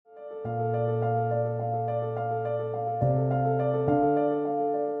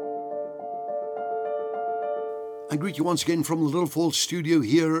I greet you once again from the Little Falls studio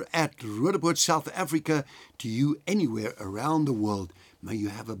here at Roodepoort, South Africa, to you anywhere around the world. May you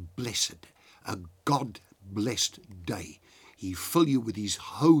have a blessed, a God-blessed day. He fill you with His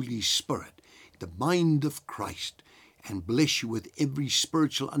Holy Spirit, the mind of Christ, and bless you with every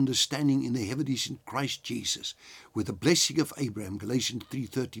spiritual understanding in the heavenlies in Christ Jesus, with the blessing of Abraham, Galatians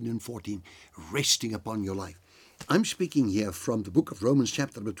 3:13 and 14, resting upon your life. I'm speaking here from the book of Romans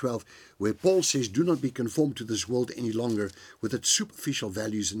chapter number 12, where Paul says, do not be conformed to this world any longer with its superficial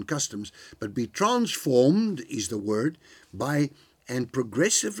values and customs, but be transformed, is the word, by and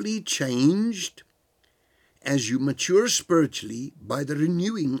progressively changed as you mature spiritually by the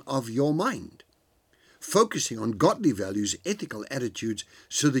renewing of your mind, focusing on godly values, ethical attitudes,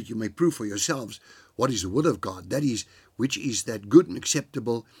 so that you may prove for yourselves what is the will of God, that is, which is that good and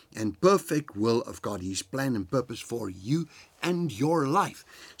acceptable and perfect will of God, His plan and purpose for you and your life.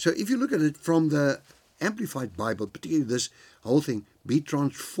 So if you look at it from the Amplified Bible, particularly this whole thing, be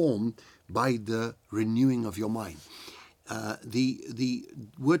transformed by the renewing of your mind. The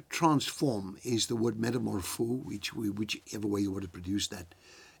word transform is the word metamorpho, whichever way you want to produce that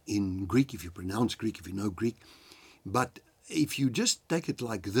in Greek, if you pronounce Greek, if you know Greek. But if you just take it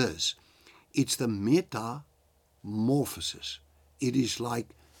like this, it's the metamorphosis. It is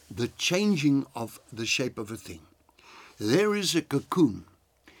like the changing of the shape of a thing. There is a cocoon.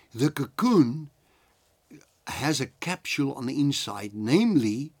 The cocoon has a capsule on the inside,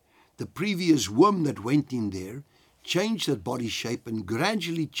 namely the previous worm that went in there, changed that body shape and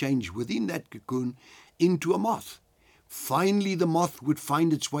gradually changed within that cocoon into a moth. Finally, the moth would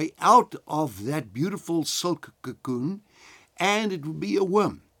find its way out of that beautiful silk cocoon, and it would be a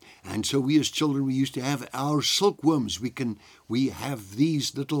worm. And so we as children, we used to have our silkworms. We have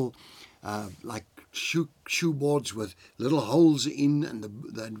these little like shoe boards with little holes in, and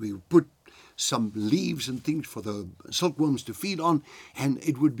then we put some leaves and things for the silkworms to feed on, and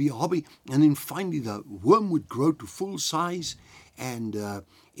it would be a hobby. And then finally the worm would grow to full size, and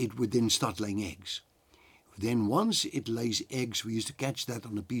it would then start laying eggs. Then once it lays eggs, we used to catch that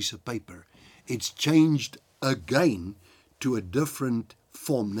on a piece of paper. It's changed again to a different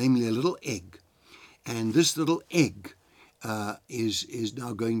form, namely a little egg. And this little egg is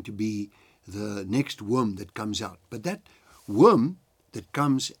now going to be the next worm that comes out. But that worm that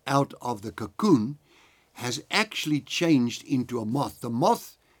comes out of the cocoon has actually changed into a moth. The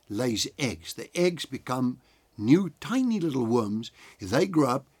moth lays eggs. The eggs become new tiny little worms. They grow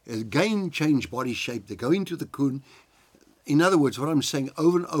up, again change body shape. They go into the cocoon. In other words, what I'm saying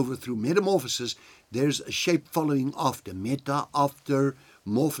over and over through metamorphosis, there's a shape following after. Meta, after,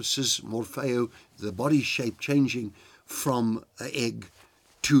 morphosis, morpheo, the body shape changing from an egg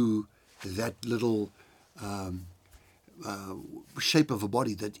to that little shape of a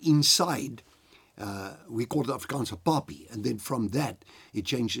body that inside, we call it Afrikaans a papie, and then from that it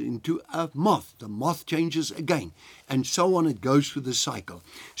changes into a moth. The moth changes again, and so on. It goes through the cycle.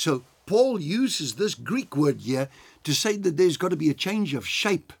 So Paul uses this Greek word here to say that there's got to be a change of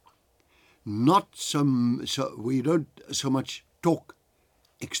shape, not so we don't so much talk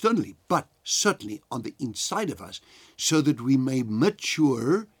externally, but certainly on the inside of us, so that we may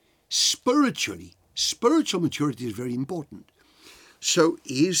mature spiritually. Spiritual maturity is very important. So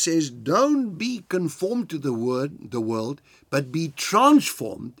he says, don't be conformed to the world, but be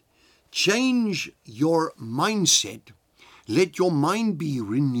transformed. Change your mindset. Let your mind be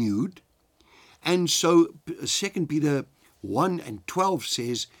renewed. And so 2 Peter 1 and 12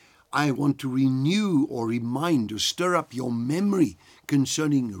 says, I want to renew or remind or stir up your memory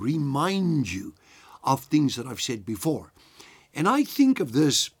concerning, remind you of things that I've said before. And I think of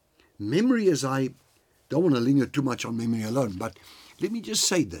this memory as, I don't want to linger too much on memory alone, but let me just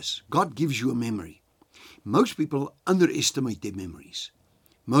say this. God gives you a memory. Most people underestimate their memories.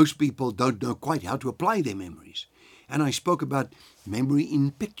 Most people don't know quite how to apply their memories. And I spoke about memory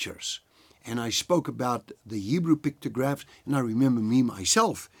in pictures. And I spoke about the Hebrew pictographs. And I remember me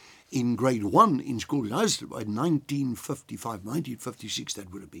myself in grade 1 in school. I was 1956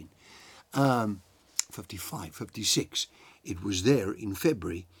 that would have been. 56. It was there in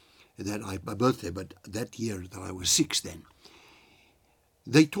February, my birthday, but that year that I was 6 then.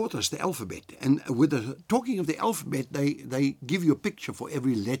 They taught us the alphabet, and talking of the alphabet, they give you a picture for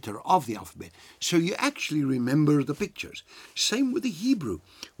every letter of the alphabet, so you actually remember the pictures. Same with the Hebrew.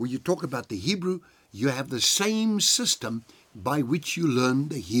 When you talk about the Hebrew, you have the same system by which you learn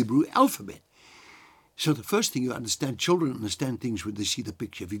the Hebrew alphabet. So the first thing you understand, children understand things when they see the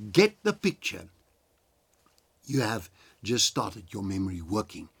picture. If you get the picture, you have just started your memory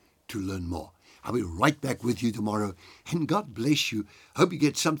working to learn more. I'll be right back with you tomorrow, and God bless you. Hope you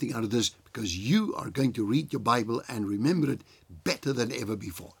get something out of this, because you are going to read your Bible and remember it better than ever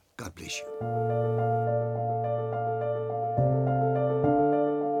before. God bless you.